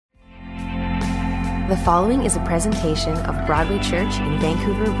The following is a presentation of Broadway Church in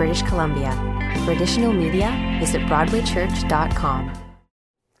Vancouver, British Columbia. For additional media, visit broadwaychurch.com.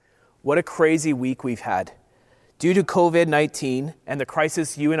 What a crazy week we've had. Due to COVID-19 and the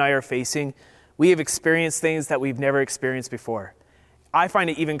crisis you and I are facing, we have experienced things that we've never experienced before. I find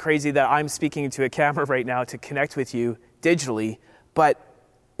it even crazy that I'm speaking to a camera right now to connect with you digitally, but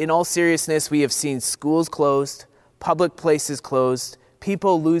in all seriousness, we have seen schools closed, public places closed,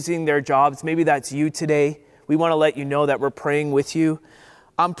 people losing their jobs. Maybe that's you today. We want to let you know that we're praying with you.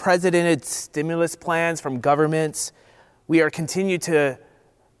 Unprecedented stimulus plans from governments. We are continued to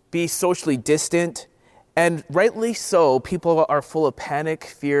be socially distant, and rightly so, people are full of panic,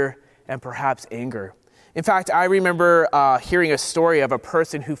 fear, and perhaps anger. In fact, I remember hearing a story of a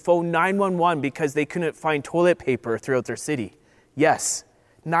person who phoned 911 because they couldn't find toilet paper throughout their city. Yes,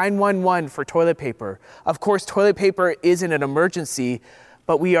 911 for toilet paper. Of course, toilet paper isn't an emergency,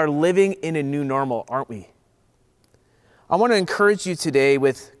 but we are living in a new normal, aren't we? I want to encourage you today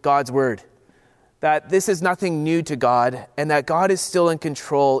with God's word, that this is nothing new to God, and that God is still in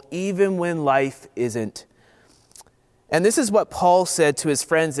control even when life isn't. And this is what Paul said to his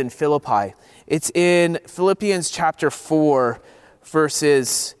friends in Philippi. It's in Philippians chapter 4,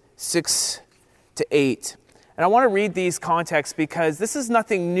 verses 6 to 8. And I want to read these contexts because this is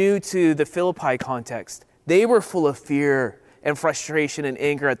nothing new to the Philippi context. They were full of fear and frustration and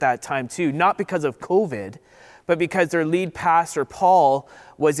anger at that time too, not because of COVID, but because their lead pastor, Paul,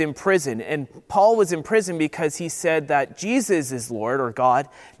 was in prison. And Paul was in prison because he said that Jesus is Lord or God,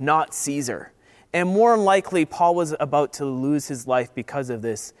 not Caesar. And more than likely, Paul was about to lose his life because of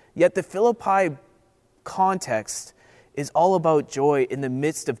this. Yet the Philippi context is all about joy in the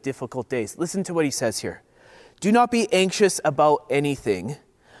midst of difficult days. Listen to what he says here. Do not be anxious about anything,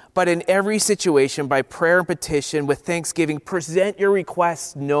 but in every situation, by prayer and petition, with thanksgiving, present your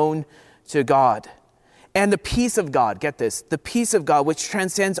requests known to God. And the peace of God, get this, the peace of God, which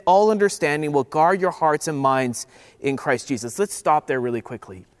transcends all understanding, will guard your hearts and minds in Christ Jesus. Let's stop there really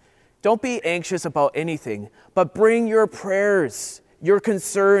quickly. Don't be anxious about anything, but bring your prayers, your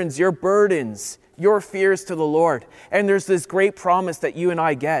concerns, your burdens, your fears to the Lord. And there's this great promise that you and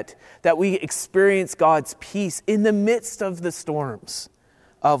I get, that we experience God's peace in the midst of the storms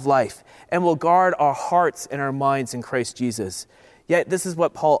of life, and will guard our hearts and our minds in Christ Jesus. Yet this is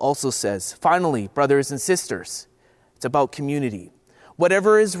what Paul also says. Finally, brothers and sisters, it's about community.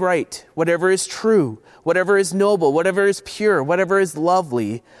 Whatever is right, whatever is true, whatever is noble, whatever is pure, whatever is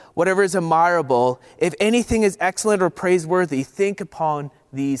lovely, whatever is admirable, if anything is excellent or praiseworthy, think upon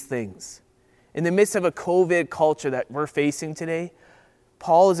these things. In the midst of a COVID culture that we're facing today,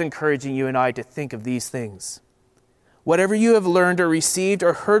 Paul is encouraging you and I to think of these things. Whatever you have learned or received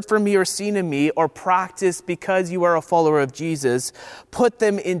or heard from me or seen in me or practiced because you are a follower of Jesus, put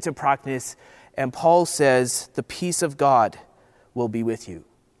them into practice. And Paul says, the peace of God will be with you.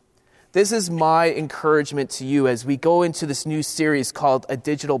 This is my encouragement to you as we go into this new series called A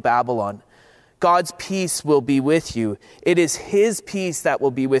Digital Babylon. God's peace will be with you. It is His peace that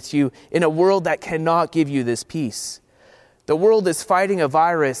will be with you in a world that cannot give you this peace. The world is fighting a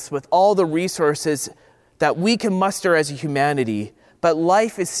virus with all the resources that we can muster as a humanity, but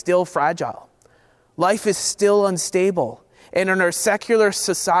life is still fragile. Life is still unstable. And in our secular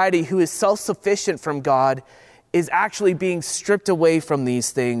society, who is self-sufficient from God, is actually being stripped away from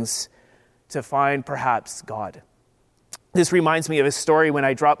these things to find perhaps God. This reminds me of a story when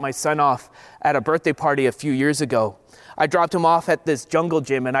I dropped my son off at a birthday party a few years ago. I dropped him off at this jungle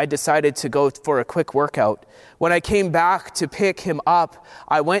gym and I decided to go for a quick workout. When I came back to pick him up,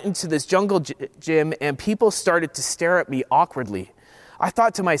 I went into this jungle gym and people started to stare at me awkwardly. I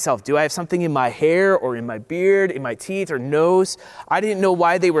thought to myself, do I have something in my hair or in my beard, in my teeth or nose? I didn't know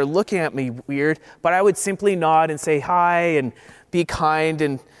why they were looking at me weird, but I would simply nod and say hi and be kind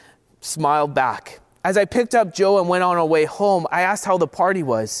and smile back. As I picked up Joe and went on our way home, I asked how the party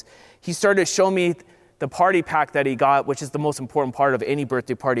was. He started to show me the party pack that he got, which is the most important part of any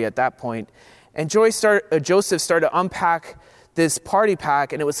birthday party at that point. And Joseph started to unpack this party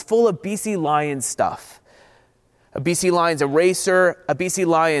pack, and it was full of BC Lions stuff. A BC Lions eraser, a BC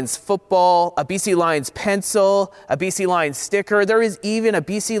Lions football, a BC Lions pencil, a BC Lions sticker. There is even a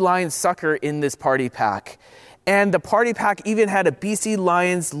BC Lions sucker in this party pack. And the party pack even had a BC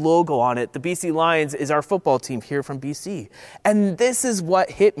Lions logo on it. The BC Lions is our football team here from BC. And this is what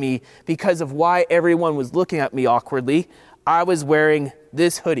hit me because of why everyone was looking at me awkwardly. I was wearing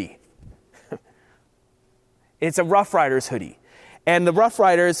this hoodie. It's a Rough Riders hoodie. And the Rough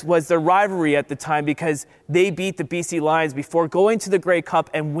Riders was their rivalry at the time because they beat the BC Lions before going to the Grey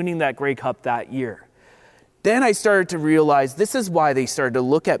Cup and winning that Grey Cup that year. Then I started to realize this is why they started to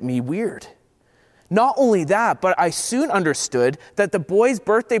look at me weird. Not only that, but I soon understood that the boy's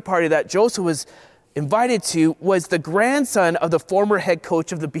birthday party that Joseph was invited to was the grandson of the former head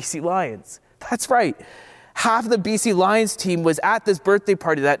coach of the BC Lions. That's right. Half the BC Lions team was at this birthday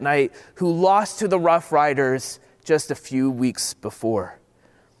party that night who lost to the Rough Riders just a few weeks before.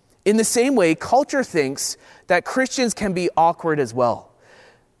 In the same way, culture thinks that Christians can be awkward as well.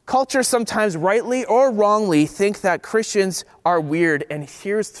 Culture sometimes rightly or wrongly think that Christians are weird, and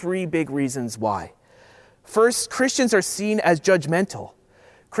here's 3 big reasons why. First, Christians are seen as judgmental.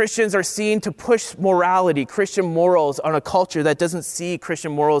 Christians are seen to push morality, Christian morals, on a culture that doesn't see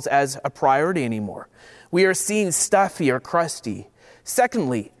Christian morals as a priority anymore. We are seen stuffy or crusty.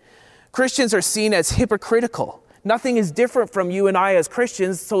 Secondly, Christians are seen as hypocritical. Nothing is different from you and I as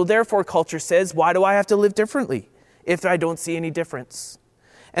Christians, so therefore culture says, why do I have to live differently if I don't see any difference?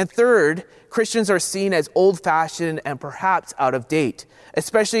 And third, Christians are seen as old-fashioned and perhaps out of date,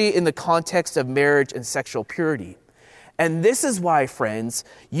 especially in the context of marriage and sexual purity. And this is why, friends,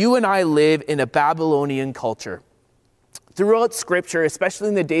 you and I live in a Babylonian culture. Throughout Scripture, especially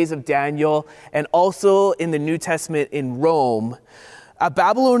in the days of Daniel and also in the New Testament in Rome, a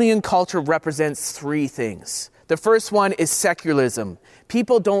Babylonian culture represents 3 things. The first one is secularism.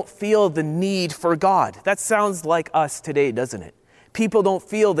 People don't feel the need for God. That sounds like us today, doesn't it? People don't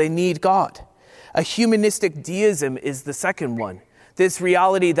feel they need God. A humanistic deism is the second one. This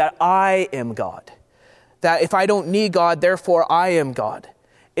reality that I am God. That if I don't need God, therefore I am God.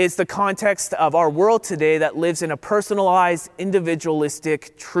 It's the context of our world today that lives in a personalized,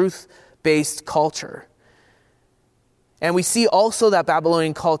 individualistic, truth-based culture. And we see also that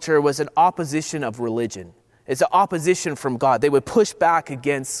Babylonian culture was an opposition of religion. It's an opposition from God. They would push back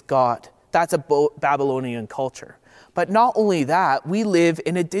against God. That's a Babylonian culture. But not only that, we live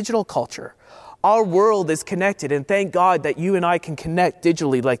in a digital culture. Our world is connected, and thank God that you and I can connect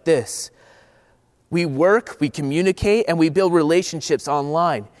digitally like this. We work, we communicate, and we build relationships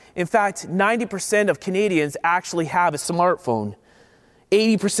online. In fact, 90% of Canadians actually have a smartphone.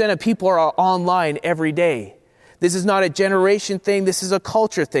 80% of people are online every day. This is not a generation thing, this is a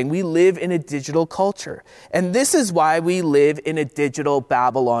culture thing. We live in a digital culture. And this is why we live in a digital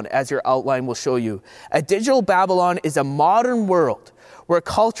Babylon, as your outline will show you. A digital Babylon is a modern world where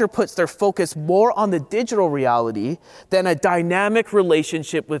culture puts their focus more on the digital reality than a dynamic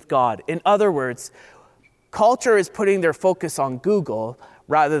relationship with God. In other words, culture is putting their focus on Google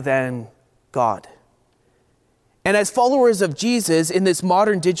rather than God. And as followers of Jesus in this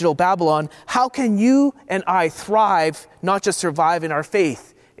modern digital Babylon, how can you and I thrive, not just survive in our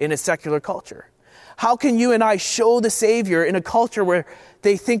faith in a secular culture? How can you and I show the Savior in a culture where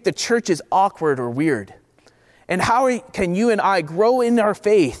they think the church is awkward or weird? And how can you and I grow in our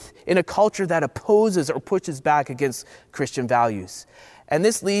faith in a culture that opposes or pushes back against Christian values? And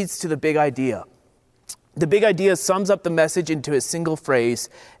this leads to the big idea. The big idea sums up the message into a single phrase,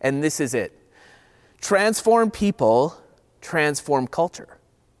 and this is it. Transform people, transform culture.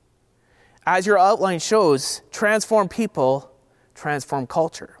 As your outline shows, transform people, transform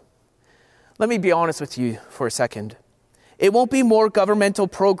culture. Let me be honest with you for a second. It won't be more governmental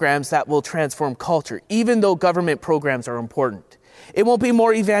programs that will transform culture, even though government programs are important. It won't be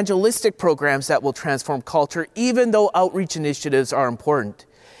more evangelistic programs that will transform culture, even though outreach initiatives are important.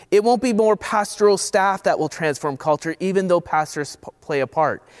 It won't be more pastoral staff that will transform culture, even though pastors play a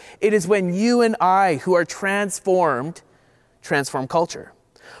part. It is when you and I who are transformed, transform culture.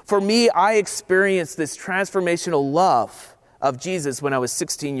 For me, I experienced this transformational love of Jesus when I was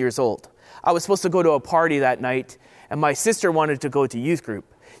 16 years old. I was supposed to go to a party that night, and my sister wanted to go to youth group.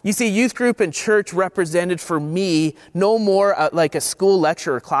 You see, youth group and church represented for me no more like a school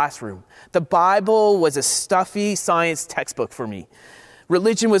lecture or classroom. The Bible was a stuffy science textbook for me.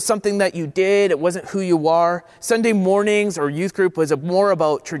 Religion was something that you did. It wasn't who you are. Sunday mornings or youth group was more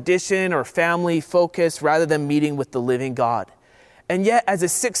about tradition or family focus rather than meeting with the living God. And yet, as a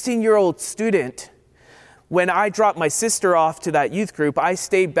 16-year-old student, when I dropped my sister off to that youth group, I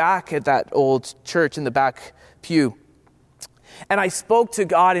stayed back at that old church in the back pew. And I spoke to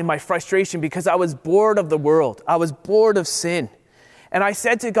God in my frustration because I was bored of the world. I was bored of sin. And I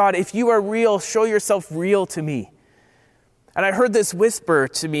said to God, if you are real, show yourself real to me. And I heard this whisper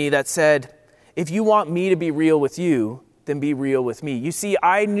to me that said, if you want me to be real with you, then be real with me. You see,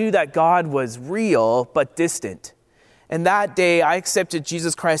 I knew that God was real but distant. And that day, I accepted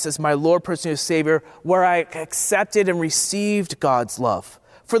Jesus Christ as my Lord, personal Savior, where I accepted and received God's love.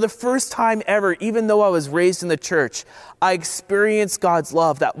 For the first time ever, even though I was raised in the church, I experienced God's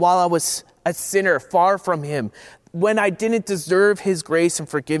love, that while I was a sinner far from Him, when I didn't deserve His grace and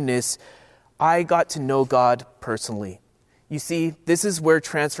forgiveness, I got to know God personally. You see, this is where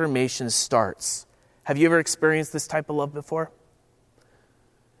transformation starts, Have you ever experienced this type of love before?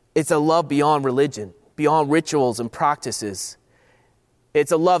 It's a love beyond religion, beyond rituals and practices.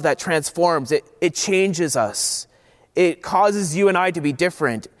 It's a love that transforms. It changes us. It causes you and I to be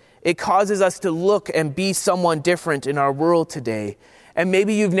different. It causes us to look and be someone different in our world today. And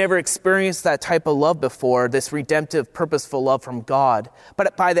maybe you've never experienced that type of love before, this redemptive, purposeful love from God.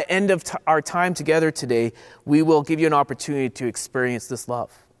 But by the end of our time together today, we will give you an opportunity to experience this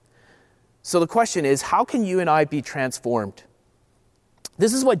love. So the question is, how can you and I be transformed?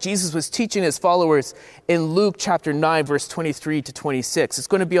 This is what Jesus was teaching his followers in Luke chapter 9, verse 23 to 26. It's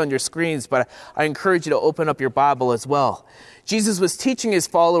going to be on your screens, but I encourage you to open up your Bible as well. Jesus was teaching his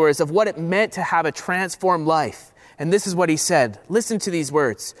followers of what it meant to have a transformed life. And this is what he said. Listen to these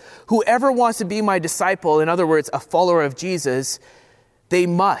words. Whoever wants to be my disciple, in other words, a follower of Jesus, they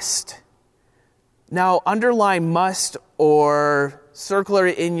must. Now, underline must or circle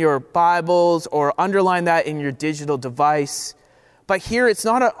it in your Bibles or underline that in your digital device. But here it's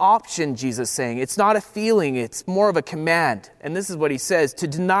not an option, Jesus is saying. It's not a feeling. It's more of a command. And this is what he says, to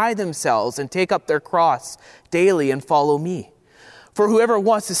deny themselves and take up their cross daily and follow me. For whoever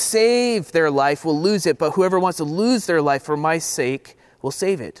wants to save their life will lose it, but whoever wants to lose their life for my sake will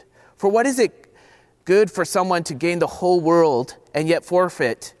save it. For what is it good for someone to gain the whole world and yet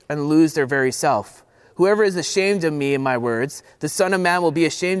forfeit and lose their very self? Whoever is ashamed of me and my words, the Son of Man will be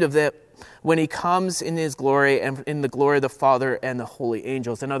ashamed of them when he comes in his glory and in the glory of the Father and the holy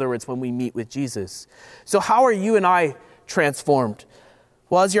angels. In other words, when we meet with Jesus. So how are you and I transformed?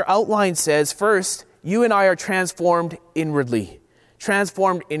 Well, as your outline says, first, you and I are transformed inwardly.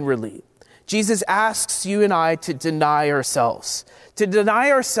 Transformed inwardly. Jesus asks you and I to deny ourselves. To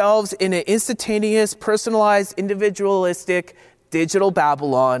deny ourselves in an instantaneous, personalized, individualistic, digital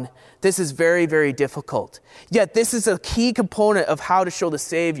Babylon. This is very, very difficult. Yet this is a key component of how to show the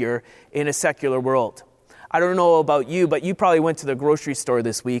Savior in a secular world. I don't know about you, but you probably went to the grocery store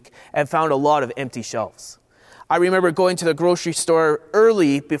this week and found a lot of empty shelves. I remember going to the grocery store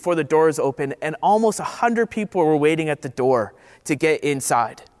early before the doors opened, and almost 100 people were waiting at the door to get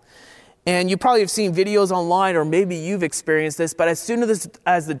inside. And you probably have seen videos online, or maybe you've experienced this, but as soon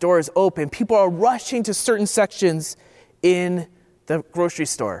as the doors open, people are rushing to certain sections in the grocery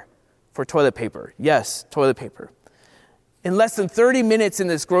store for toilet paper. Yes, toilet paper. In less than 30 minutes in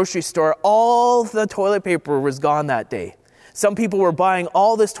this grocery store, all the toilet paper was gone that day. Some people were buying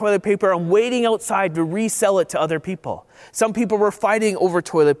all this toilet paper and waiting outside to resell it to other people. Some people were fighting over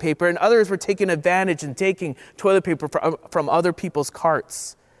toilet paper, and others were taking advantage and taking toilet paper from other people's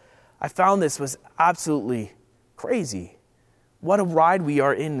carts. I found this was absolutely crazy. What a ride we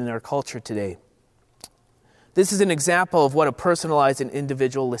are in our culture today. This is an example of what a personalized and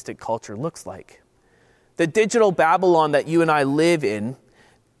individualistic culture looks like. The digital Babylon that you and I live in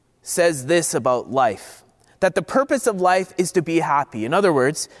says this about life, that the purpose of life is to be happy. In other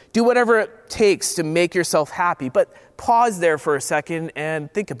words, do whatever it takes to make yourself happy, but pause there for a second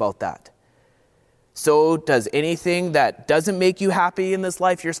and think about that. So does anything that doesn't make you happy in this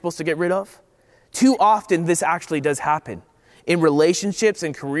life you're supposed to get rid of? Too often this actually does happen. In relationships,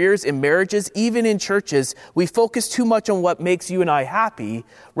 in careers, in marriages, even in churches, we focus too much on what makes you and I happy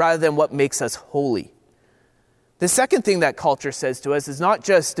rather than what makes us holy. The second thing that culture says to us is not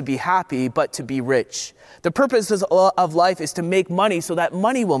just to be happy, but to be rich. The purpose of life is to make money so that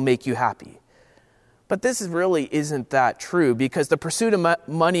money will make you happy. But this really isn't that true, because the pursuit of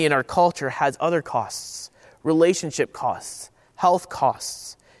money in our culture has other costs, relationship costs, health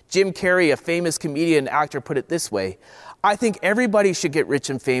costs. Jim Carrey, a famous comedian and actor, put it this way: I think everybody should get rich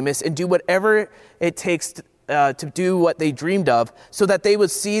and famous and do whatever it takes to do what they dreamed of, so that they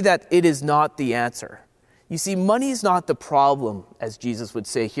would see that it is not the answer. You see, money is not the problem, as Jesus would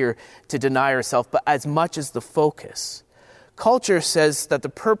say here, to deny ourselves, but as much as the focus. Culture says that the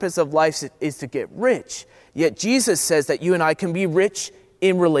purpose of life is to get rich, yet Jesus says that you and I can be rich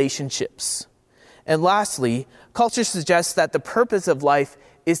in relationships. And lastly, culture suggests that the purpose of life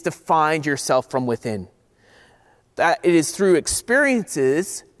is to find yourself from within. That it is through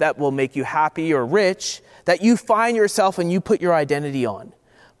experiences that will make you happy or rich that you find yourself and you put your identity on.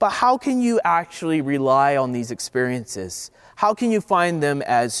 But how can you actually rely on these experiences? How can you find them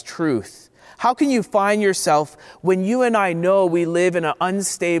as truth? How can you find yourself when you and I know we live in an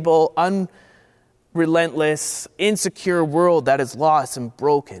unstable, unrelentless, insecure world that is lost and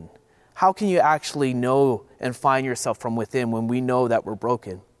broken? How can you actually know and find yourself from within when we know that we're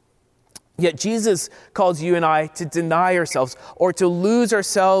broken? Yet Jesus calls you and I to deny ourselves or to lose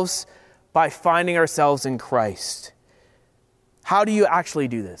ourselves by finding ourselves in Christ. How do you actually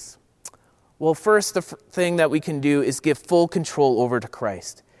do this? Well, first, the thing that we can do is give full control over to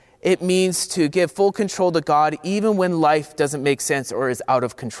Christ. It means to give full control to God even when life doesn't make sense or is out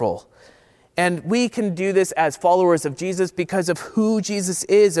of control. And we can do this as followers of Jesus because of who Jesus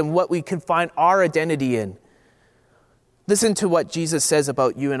is and what we can find our identity in. Listen to what Jesus says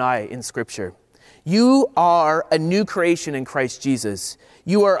about you and I in Scripture. You are a new creation in Christ Jesus.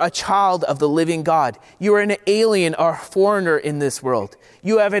 You are a child of the living God. You are an alien or foreigner in this world.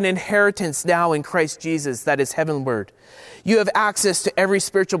 You have an inheritance now in Christ Jesus that is heavenward. You have access to every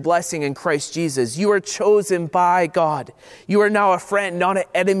spiritual blessing in Christ Jesus. You are chosen by God. You are now a friend, not an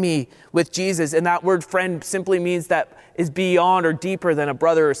enemy with Jesus. And that word friend simply means that is beyond or deeper than a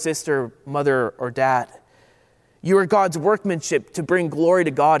brother or sister, mother or dad. You are God's workmanship to bring glory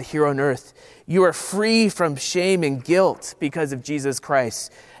to God here on earth. You are free from shame and guilt because of Jesus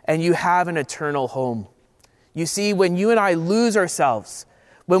Christ, and you have an eternal home. You see, when you and I lose ourselves,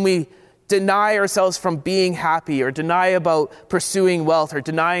 when we deny ourselves from being happy or deny about pursuing wealth or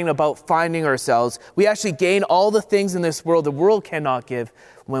denying about finding ourselves, we actually gain all the things in this world the world cannot give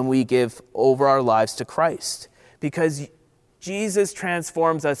when we give over our lives to Christ. Because Jesus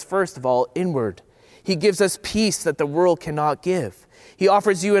transforms us, first of all, inward. He gives us peace that the world cannot give. He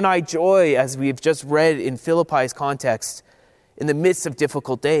offers you and I joy, as we've just read in Philippi's context, in the midst of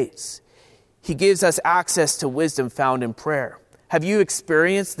difficult days. He gives us access to wisdom found in prayer. Have you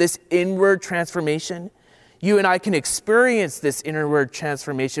experienced this inward transformation? You and I can experience this inward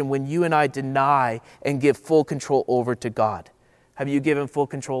transformation when you and I deny and give full control over to God. Have you given full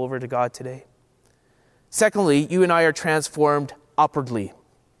control over to God today? Secondly, you and I are transformed upwardly.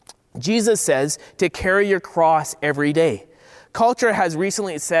 Jesus says to carry your cross every day. Culture has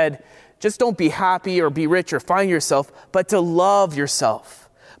recently said, just don't be happy or be rich or find yourself, but to love yourself.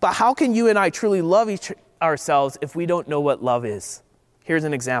 But how can you and I truly love ourselves if we don't know what love is? Here's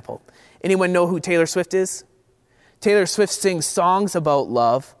an example. Anyone know who Taylor Swift is? Taylor Swift sings songs about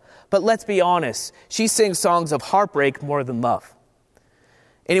love, but let's be honest, she sings songs of heartbreak more than love.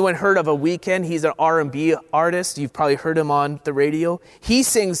 Anyone heard of A Weeknd? He's an R&B artist. You've probably heard him on the radio. He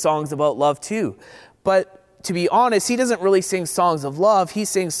sings songs about love too. But to be honest, he doesn't really sing songs of love. He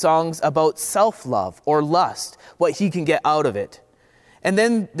sings songs about self-love or lust, what he can get out of it. And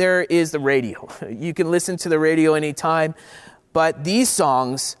then there is the radio. You can listen to the radio anytime. But these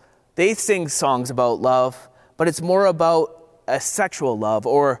songs, they sing songs about love, but it's more about a sexual love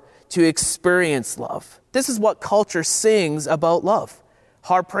or to experience love. This is what culture sings about love.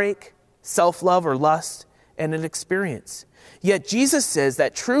 Heartbreak, self-love or lust, and an experience. Yet Jesus says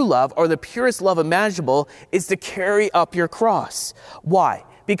that true love, or the purest love imaginable, is to carry up your cross. Why?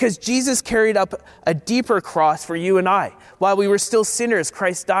 Because Jesus carried up a deeper cross for you and I. While we were still sinners,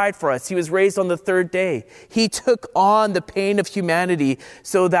 Christ died for us. He was raised on the third day. He took on the pain of humanity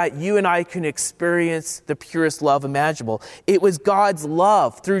so that you and I can experience the purest love imaginable. It was God's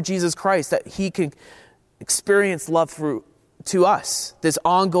love through Jesus Christ that he can experience love through to us, this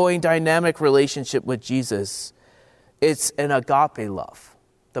ongoing dynamic relationship with Jesus. It's an agape love,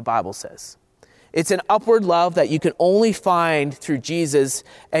 the Bible says. It's an upward love that you can only find through Jesus,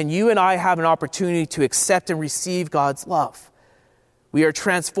 and you and I have an opportunity to accept and receive God's love. We are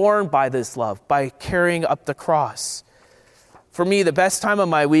transformed by this love, by carrying up the cross. For me, the best time of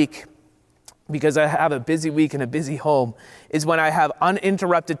my week, because I have a busy week and a busy home, is when I have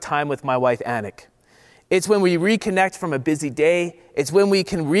uninterrupted time with my wife, Anik. It's when we reconnect from a busy day. It's when we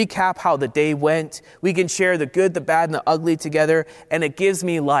can recap how the day went. We can share the good, the bad, and the ugly together, and it gives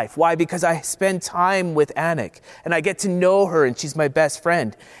me life. Why? Because I spend time with Anik, and I get to know her, and she's my best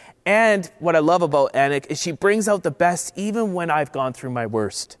friend. And what I love about Anik is she brings out the best even when I've gone through my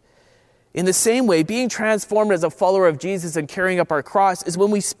worst. In the same way, being transformed as a follower of Jesus and carrying up our cross is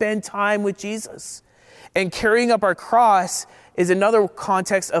when we spend time with Jesus. And carrying up our cross is another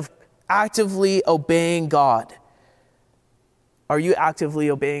context of actively obeying God. Are you actively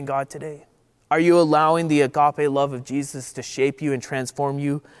obeying God today? Are you allowing the agape love of Jesus to shape you and transform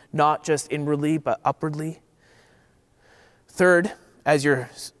you, not just inwardly, but upwardly? Third, as your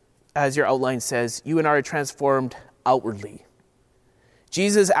outline says, you and I are transformed outwardly.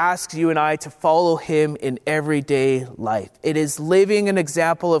 Jesus asks you and I to follow him in everyday life. It is living an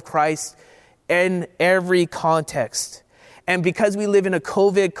example of Christ in every context. And because we live in a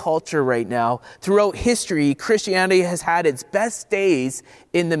COVID culture right now, throughout history, Christianity has had its best days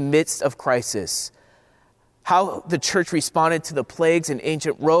in the midst of crisis. How the church responded to the plagues in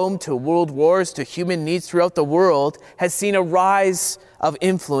ancient Rome, to world wars, to human needs throughout the world, has seen a rise of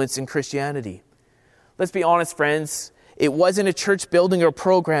influence in Christianity. Let's be honest, friends. It wasn't a church building or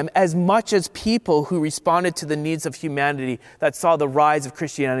program as much as people who responded to the needs of humanity that saw the rise of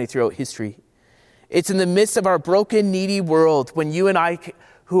Christianity throughout history. It's in the midst of our broken, needy world when you and I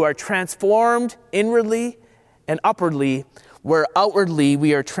who are transformed inwardly and upwardly, where outwardly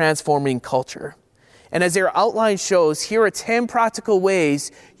we are transforming culture. And as their outline shows, here are 10 practical ways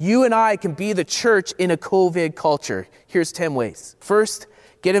you and I can be the church in a COVID culture. Here's 10 ways. First,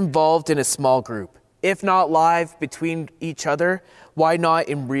 get involved in a small group. If not live between each other, why not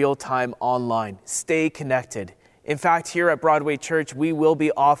in real time online? Stay connected. In fact, here at Broadway Church, we will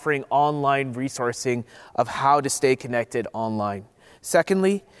be offering online resourcing of how to stay connected online.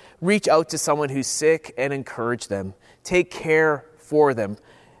 Secondly, reach out to someone who's sick and encourage them. Take care for them.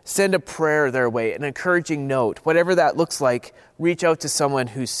 Send a prayer their way, an encouraging note. Whatever that looks like, reach out to someone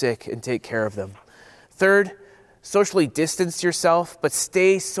who's sick and take care of them. Third, socially distance yourself, but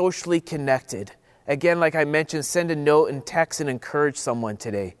stay socially connected. Again, like I mentioned, send a note and text and encourage someone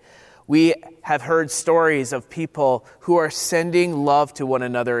today. We have heard stories of people who are sending love to one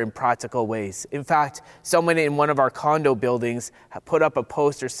another in practical ways. In fact, someone in one of our condo buildings put up a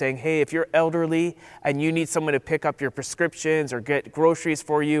poster saying, hey, if you're elderly and you need someone to pick up your prescriptions or get groceries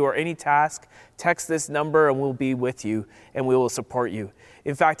for you or any task, text this number and we'll be with you and we will support you.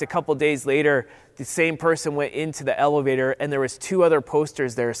 In fact, a couple days later, the same person went into the elevator and there was 2 other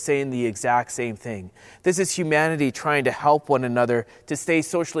posters there saying the exact same thing. This is humanity trying to help one another to stay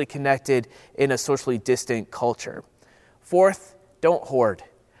socially connected in a socially distant culture. Fourth, don't hoard.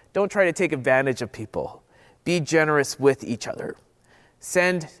 Don't try to take advantage of people. Be generous with each other.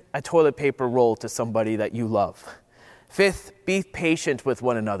 Send a toilet paper roll to somebody that you love. Fifth, be patient with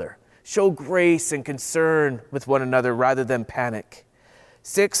one another. Show grace and concern with one another rather than panic.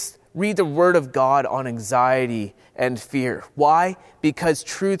 Sixth, read the Word of God on anxiety and fear. Why? Because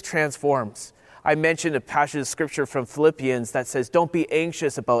truth transforms. I mentioned a passage of Scripture from Philippians that says, don't be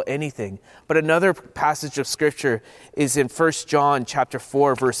anxious about anything. But another passage of Scripture is in 1 John chapter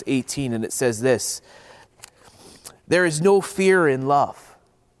 4, verse 18, and it says this, there is no fear in love,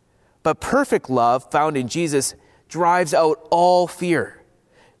 but perfect love found in Jesus drives out all fear,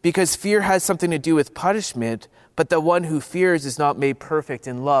 because fear has something to do with punishment, but the one who fears is not made perfect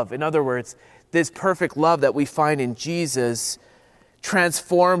in love. In other words, this perfect love that we find in Jesus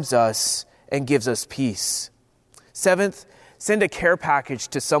transforms us and gives us peace. Seventh, send a care package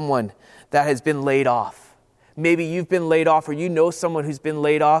to someone that has been laid off. Maybe you've been laid off or you know someone who's been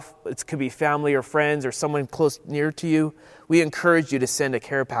laid off. It could be family or friends or someone close near to you. We encourage you to send a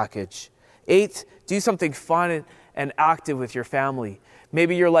care package. Eighth, do something fun and active with your family.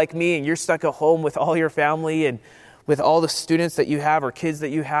 Maybe you're like me and you're stuck at home with all your family and with all the students that you have or kids that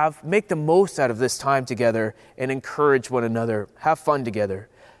you have. Make the most out of this time together and encourage one another. Have fun together.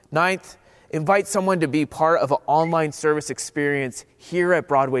 Ninth, invite someone to be part of an online service experience here at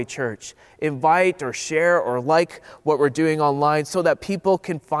Broadway Church. Invite or share or like what we're doing online so that people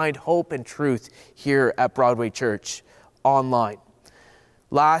can find hope and truth here at Broadway Church online.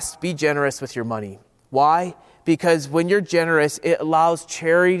 Last, be generous with your money. Why? Because when you're generous, it allows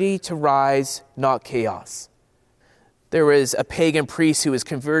charity to rise, not chaos. There was a pagan priest who was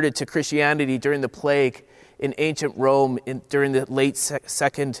converted to Christianity during the plague in ancient Rome during the late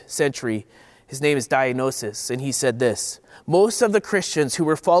 2nd century. His name is Dionysius, and he said this, most of the Christians who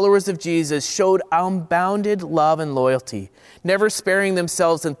were followers of Jesus showed unbounded love and loyalty, never sparing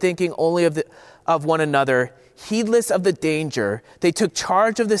themselves and thinking only of one another. Heedless of the danger, they took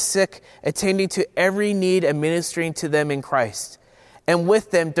charge of the sick, attending to every need and ministering to them in Christ. And with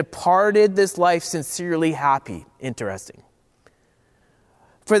them departed this life sincerely happy. Interesting.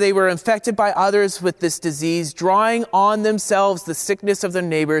 For they were infected by others with this disease, drawing on themselves the sickness of their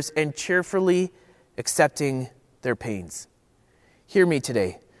neighbors and cheerfully accepting their pains. Hear me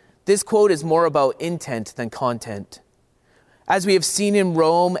today. This quote is more about intent than content. As we have seen in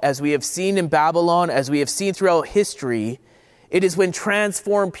Rome, as we have seen in Babylon, as we have seen throughout history, it is when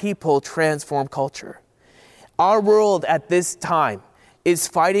transformed people transform culture. Our world at this time is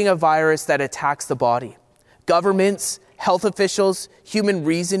fighting a virus that attacks the body. Governments, health officials, human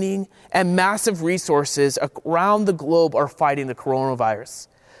reasoning, and massive resources around the globe are fighting the coronavirus.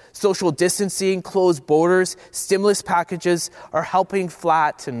 Social distancing, closed borders, stimulus packages are helping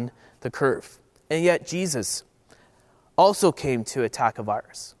flatten the curve. And yet Jesus also came to attack a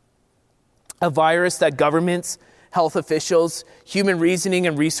virus that governments, health officials, human reasoning,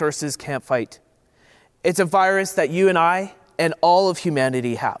 and resources can't fight. It's a virus that you and I and all of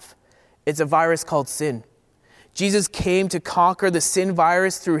humanity have. It's a virus called sin. Jesus came to conquer the sin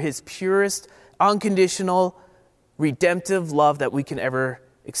virus through his purest, unconditional, redemptive love that we can ever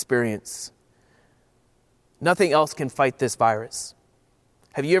experience. Nothing else can fight this virus.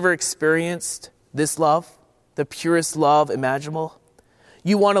 Have you ever experienced this love? The purest love imaginable?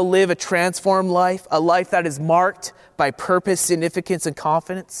 You want to live a transformed life, a life that is marked by purpose, significance, and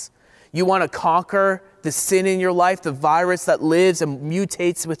confidence. You want to conquer the sin in your life, the virus that lives and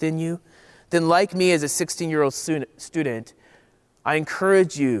mutates within you. Then like me as a 16-year-old student, I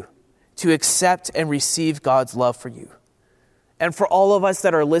encourage you to accept and receive God's love for you. And for all of us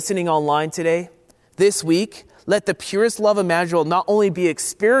that are listening online today, this week, let the purest love imaginable not only be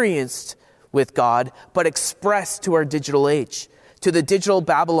experienced with God, but expressed to our digital age, to the digital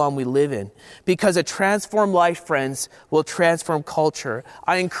Babylon we live in. Because a transformed life, friends, will transform culture.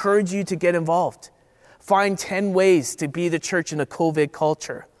 I encourage you to get involved. Find 10 ways to be the church in a COVID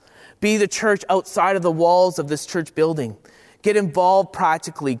culture. Be the church outside of the walls of this church building. Get involved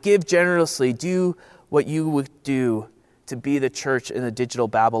practically. Give generously. Do what you would do to be the church in the digital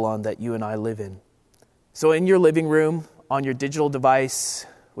Babylon that you and I live in. So in your living room, on your digital device,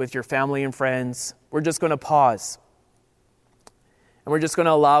 with your family and friends, we're just going to pause. And we're just going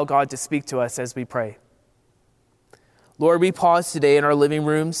to allow God to speak to us as we pray. Lord, we pause today in our living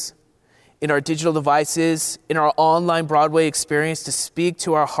rooms, in our digital devices, in our online Broadway experience to speak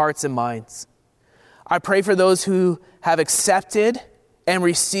to our hearts and minds. I pray for those who have accepted and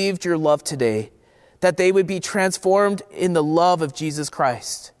received your love today, that they would be transformed in the love of Jesus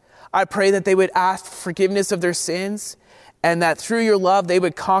Christ. I pray that they would ask for forgiveness of their sins and that through your love, they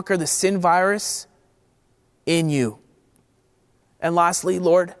would conquer the sin virus in you. And lastly,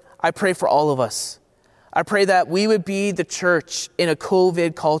 Lord, I pray for all of us. I pray that we would be the church in a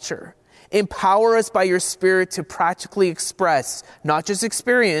COVID culture. Empower us by your Spirit to practically express, not just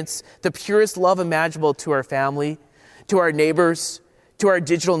experience, the purest love imaginable to our family, to our neighbors, to our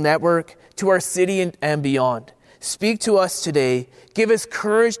digital network, to our city and beyond. Speak to us today. Give us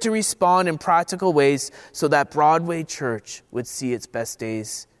courage to respond in practical ways so that Broadway Church would see its best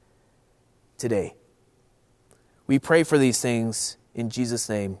days today. We pray for these things in Jesus'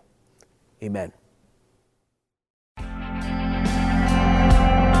 name. Amen.